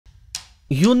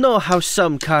You know how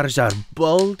some cars are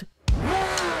bold,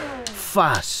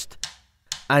 fast,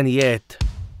 and yet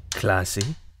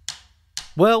classy?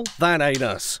 Well, that ain't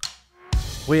us.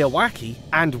 We're wacky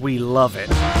and we love it.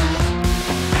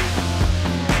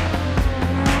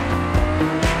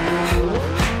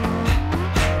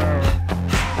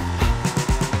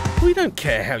 We don't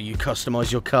care how you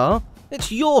customize your car.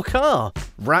 It's your car,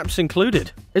 wraps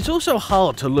included. It's also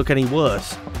hard to look any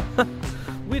worse.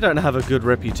 We don't have a good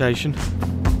reputation.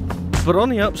 But on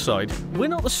the upside, we're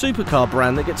not the supercar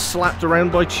brand that gets slapped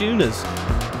around by tuners.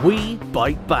 We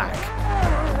bite back.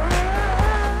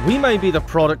 We may be the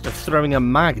product of throwing a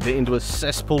magnet into a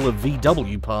cesspool of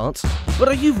VW parts, but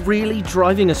are you really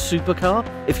driving a supercar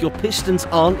if your pistons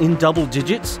aren't in double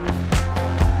digits?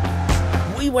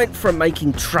 We went from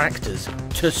making tractors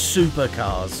to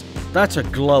supercars. That's a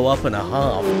glow up and a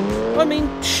half. I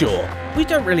mean, sure, we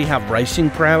don't really have racing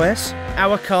prowess.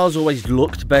 Our cars always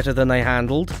looked better than they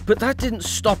handled, but that didn't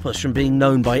stop us from being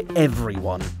known by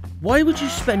everyone. Why would you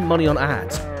spend money on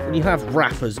ads when you have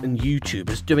rappers and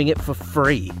YouTubers doing it for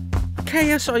free?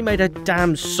 KSI made a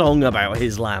damn song about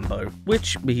his Lambo,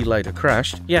 which he later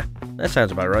crashed. Yeah, that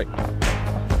sounds about right.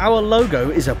 Our logo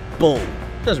is a bull.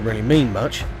 Doesn't really mean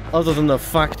much, other than the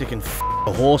fact it can f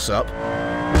a horse up.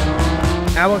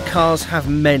 Our cars have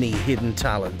many hidden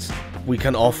talents. We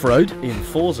can off-road in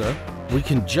Forza, we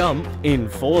can jump in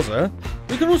Forza,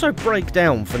 we can also break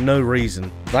down for no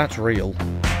reason. That's real.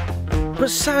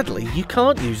 But sadly, you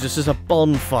can't use this as a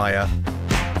bonfire,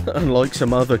 unlike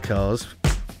some other cars.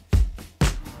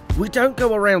 We don't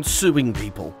go around suing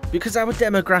people, because our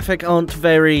demographic aren't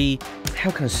very,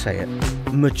 how can I say it,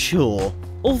 mature.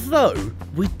 Although,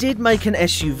 we did make an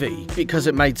SUV because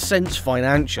it made sense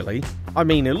financially. I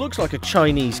mean, it looks like a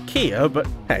Chinese Kia, but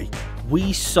hey,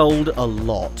 we sold a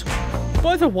lot.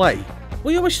 By the way,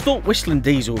 we always thought Whistling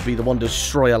Diesel would be the one to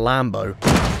destroy a Lambo,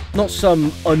 not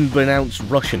some unbeknownst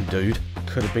Russian dude.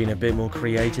 Could have been a bit more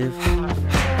creative.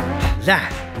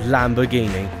 That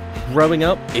Lamborghini. Growing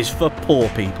up is for poor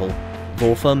people.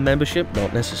 Law firm membership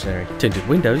not necessary. Tinted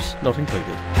windows not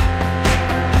included.